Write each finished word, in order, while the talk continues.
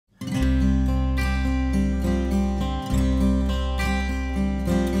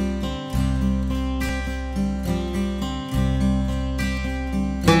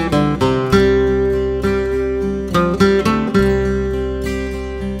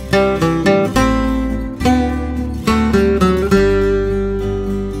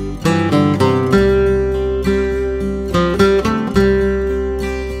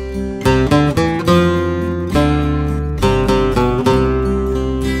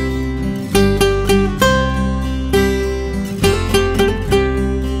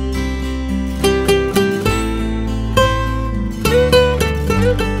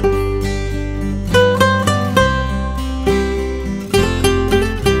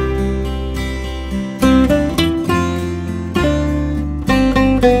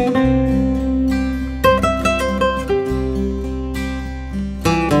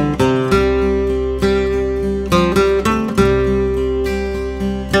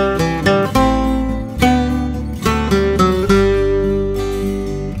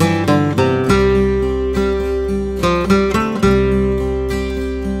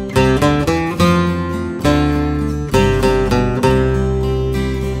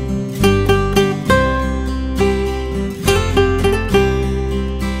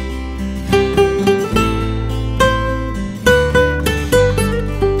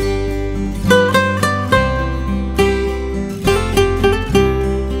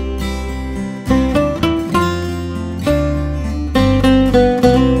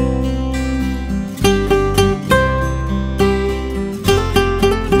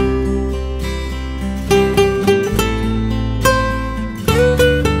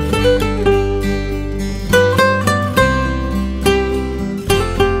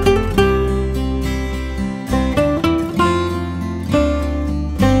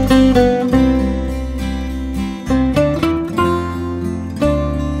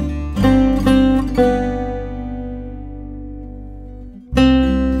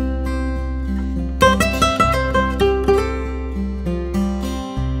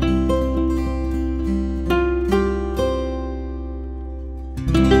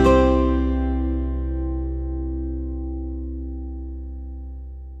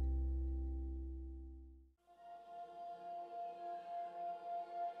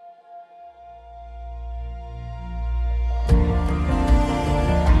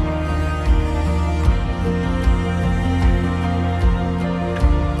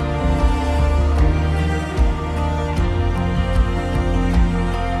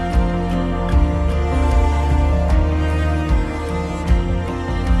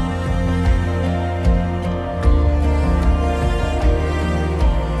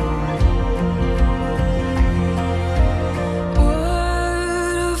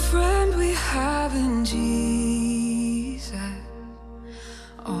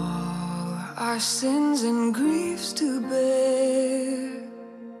our sins and griefs to bear.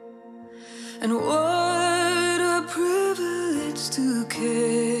 And what a privilege to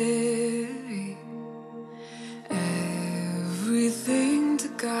carry everything to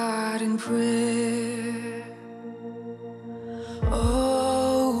God in prayer.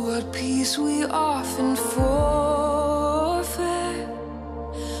 Oh, what peace we often forfeit.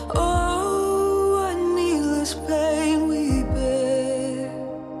 Oh, what needless pain we bear.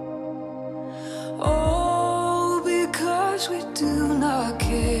 Oh, because we do not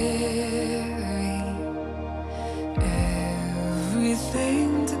carry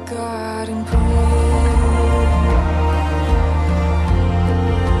everything to God in prayer.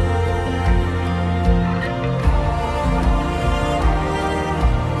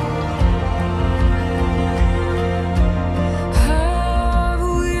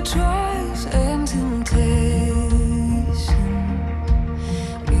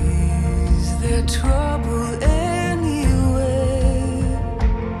 Trouble anywhere.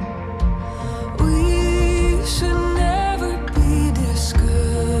 We should never be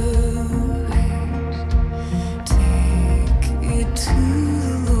discouraged. Take it to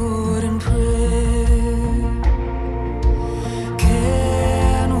the Lord in prayer.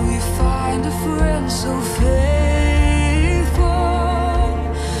 Can we find a friend so faithful,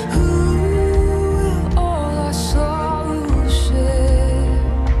 who will all our sorrows share?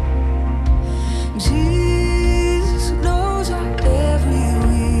 Jesus knows our every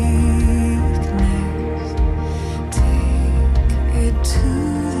weakness. Take it to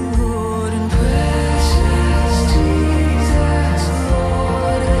the Lord in precious Jesus,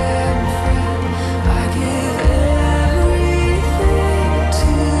 Lord and friend. I give everything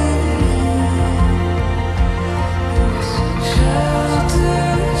to you. Shelter,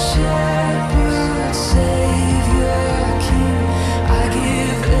 shepherd, Savior, King. I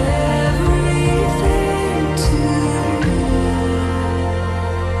give everything to you.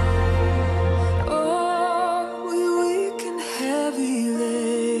 Oh, we weak and heavy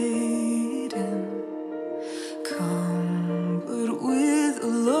laden, come but with a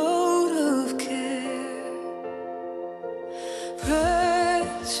load of care.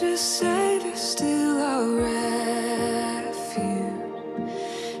 Precious Savior, still our refuge.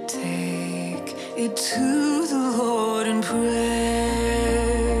 Take it to the Lord in prayer.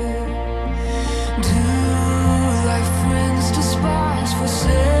 Do thy friends despise,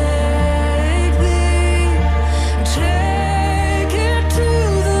 forsake thee? Take it to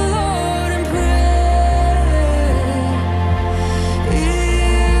the Lord in prayer.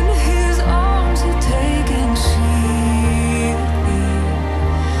 In his arms he'll take and shield thee.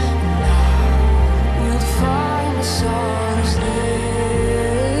 Now wilt find the solace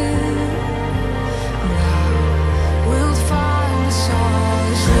there. Now wilt find the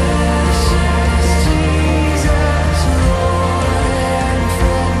solace there. Jesus, Lord and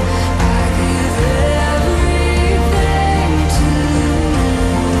friend, I give everything to you.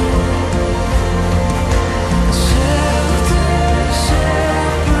 Shelter,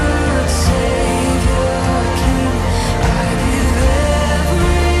 shepherd, Savior, King, I give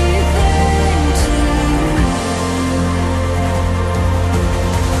everything to you.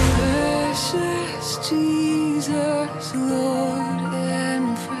 Precious Jesus, Lord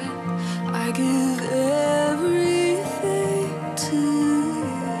and friend, I give everything to you.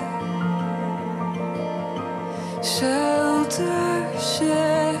 Shelter,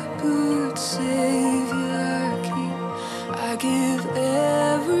 shepherd, Savior, King, I give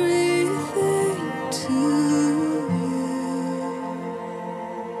everything to you.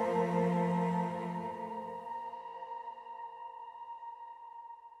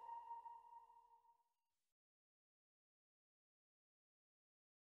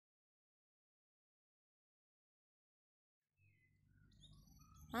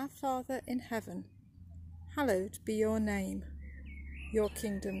 Our Father in heaven, hallowed be your name. Your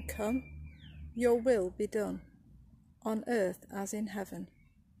kingdom come, your will be done, on earth as in heaven.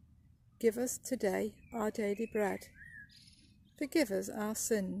 Give us today our daily bread. Forgive us our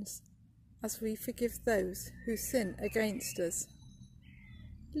sins, as we forgive those who sin against us.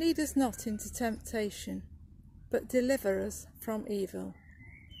 Lead us not into temptation, but deliver us from evil.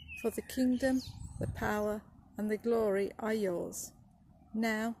 For the kingdom, the power, and the glory are yours,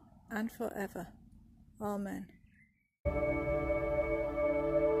 now and forever. Amen.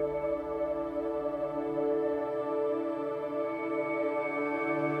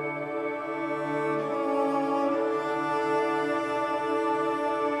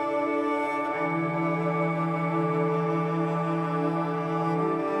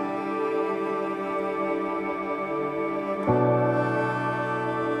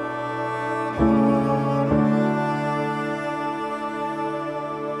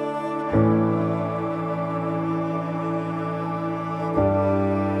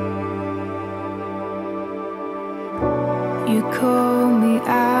 call me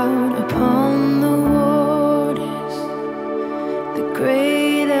out upon the waters, the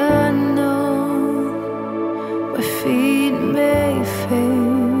great unknown, where feet may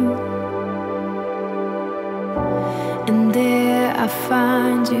fail. And there I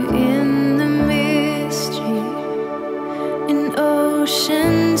find you in the mystery, in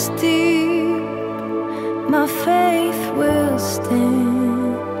oceans deep, my faith will stand.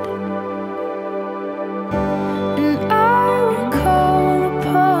 And I will call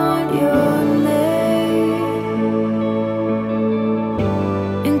upon your name,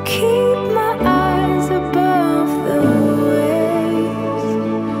 and keep my eyes above the waves.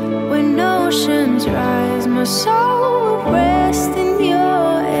 When oceans rise, my soul will rest in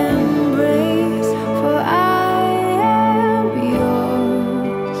your embrace, for I am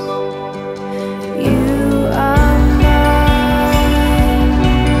yours. You are mine.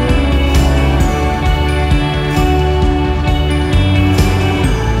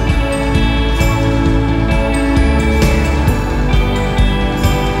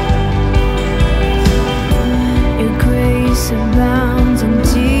 Your grace abounds in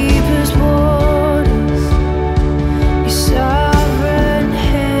deepest waters. Your sovereign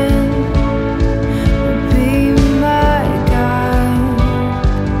hand will be my guide.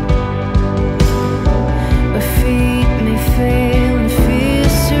 My feet may fail and fear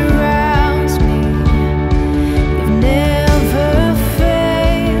surrounds me. You've never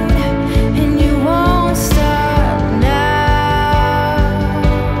failed, and you won't start now.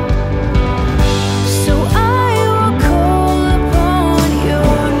 So I will call upon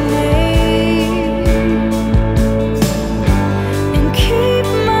your name, and keep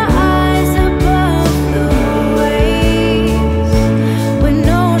my eyes above the waves. When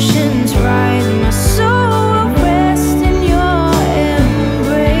oceans rise, my soul will rest in your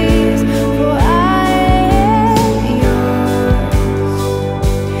embrace, for I am yours,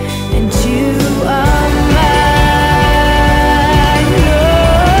 and you are mine,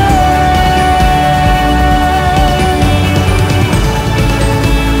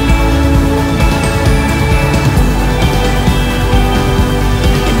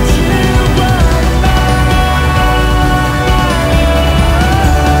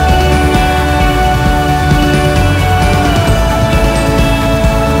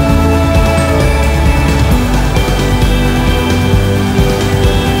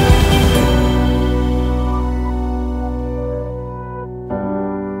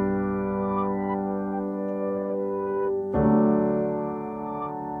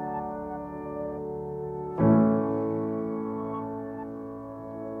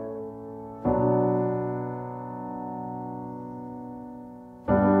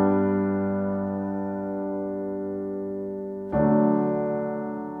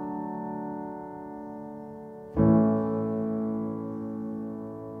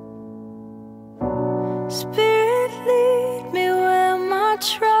 Spirit, lead me where my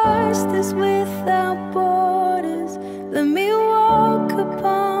trust is without borders. Let me walk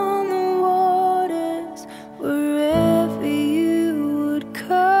upon the waters, wherever you would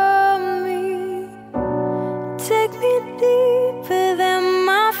call me. Take me deeper than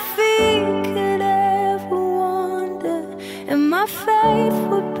my feet could ever wander, and my faith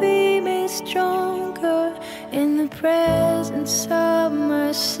will be made stronger in the presence of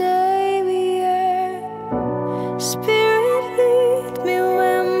my Savior. Spirit, lead me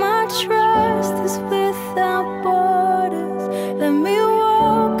where my trust is without borders. Let me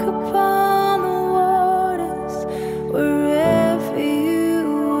walk upon the waters, wherever you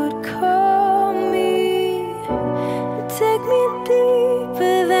would call me. Take me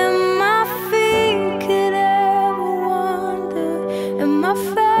deeper than my feet could ever wander, and my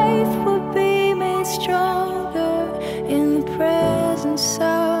faith will be made stronger in the presence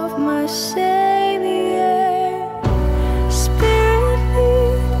of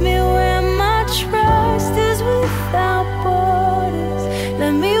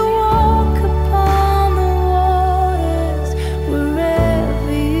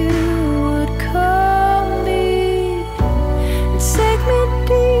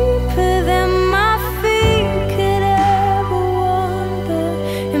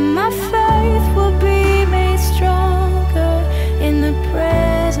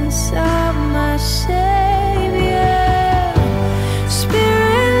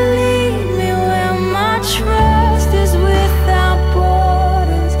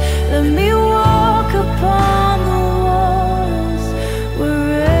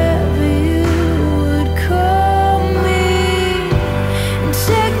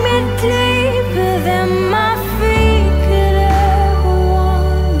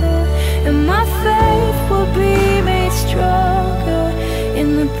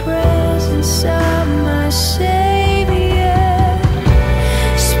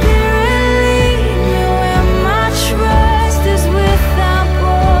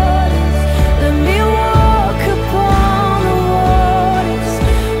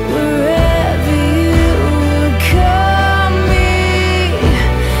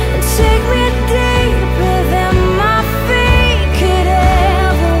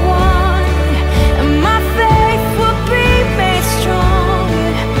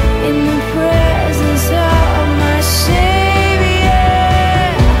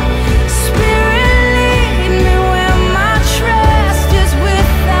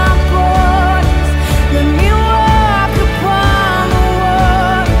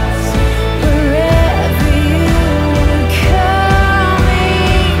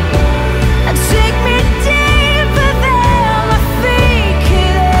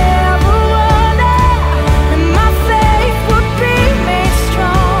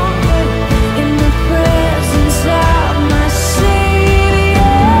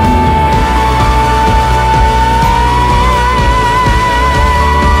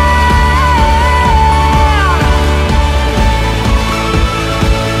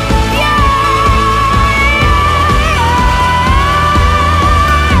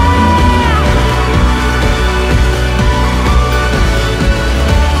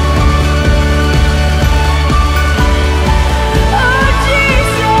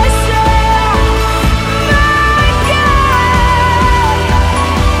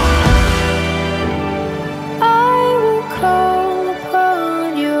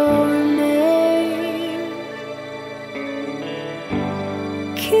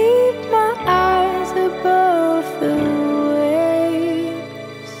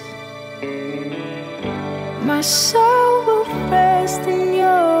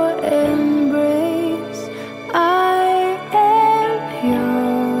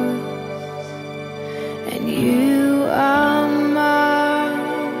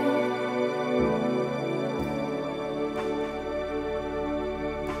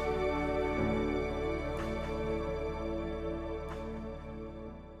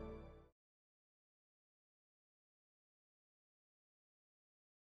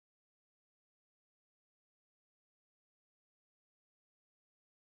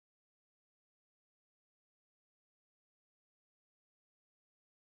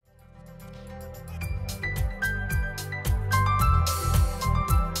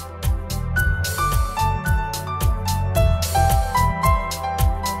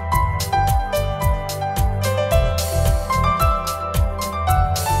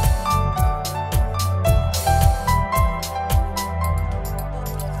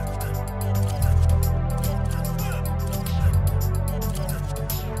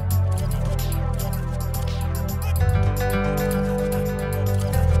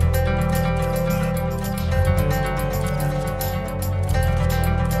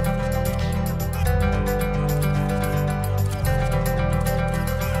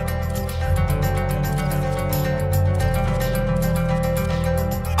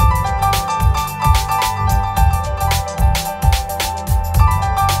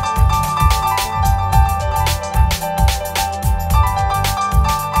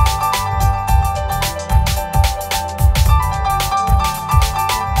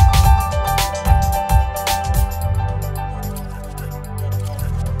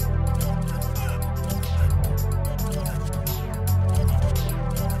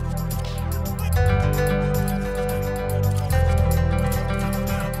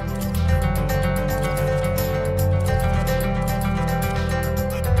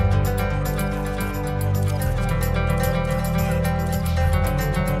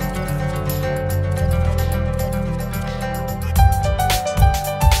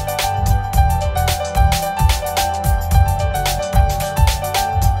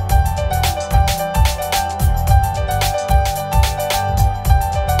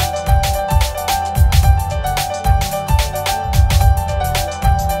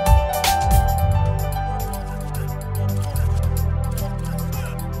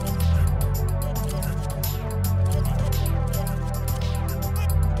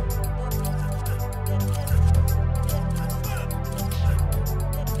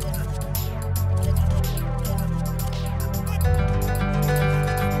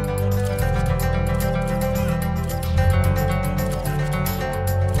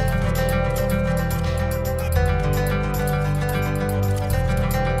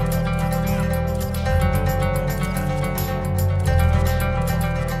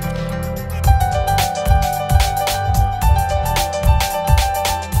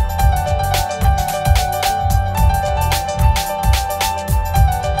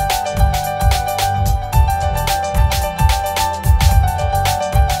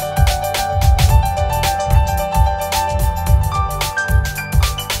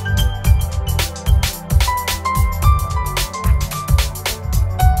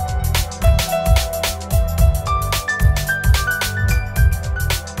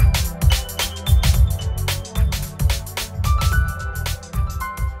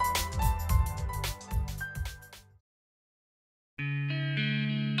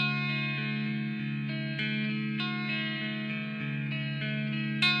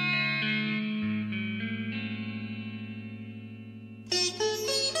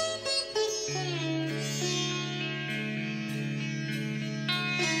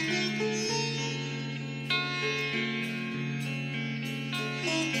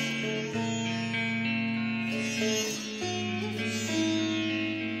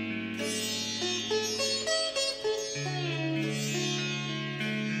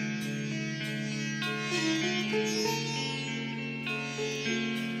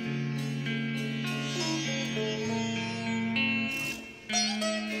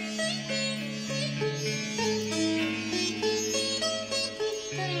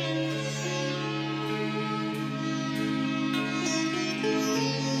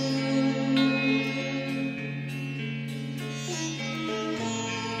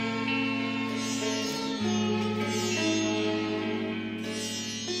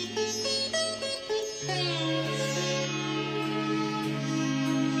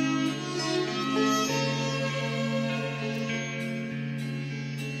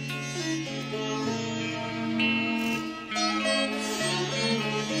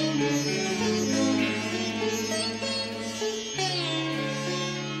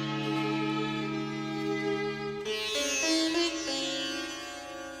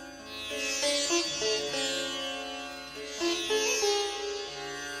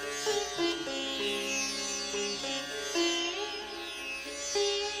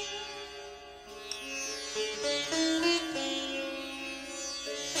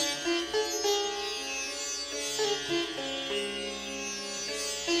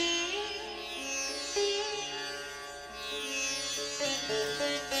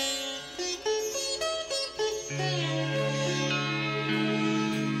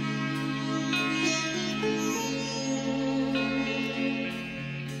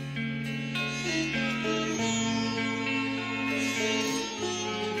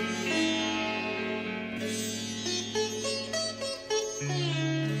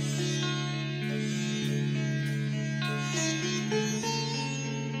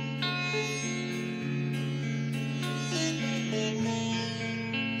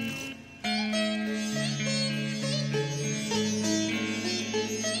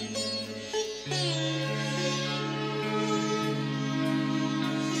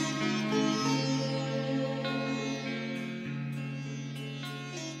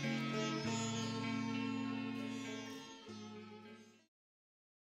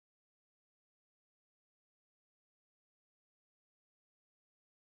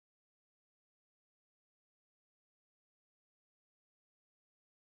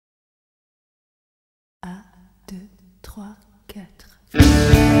 2, 3,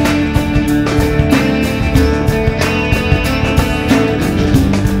 4.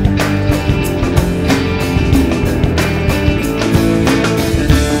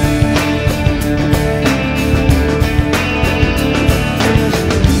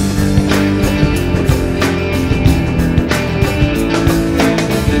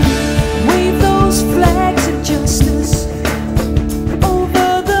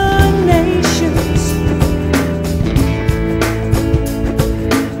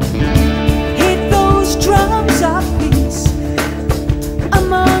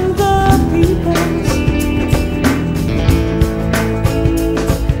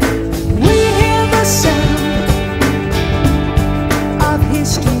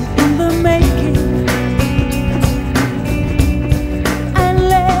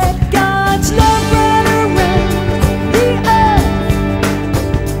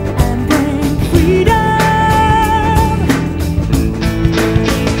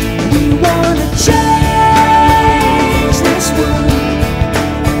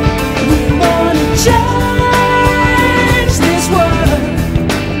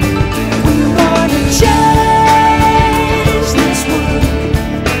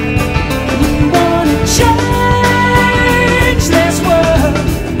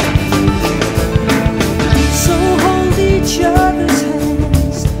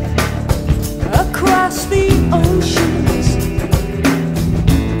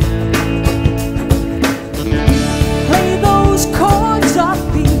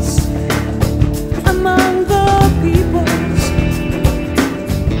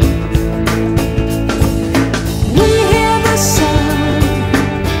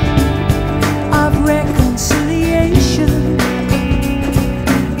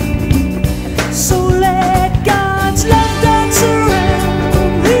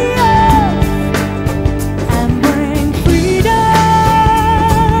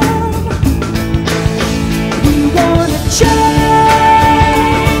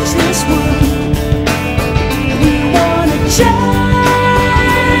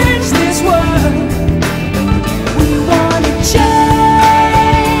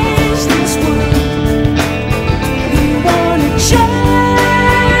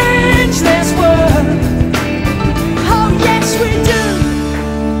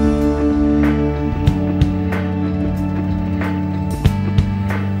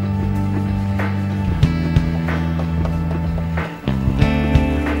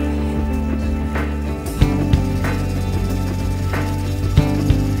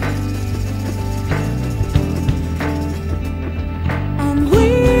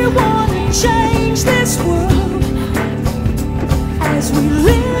 This world as we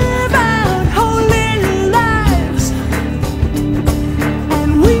live.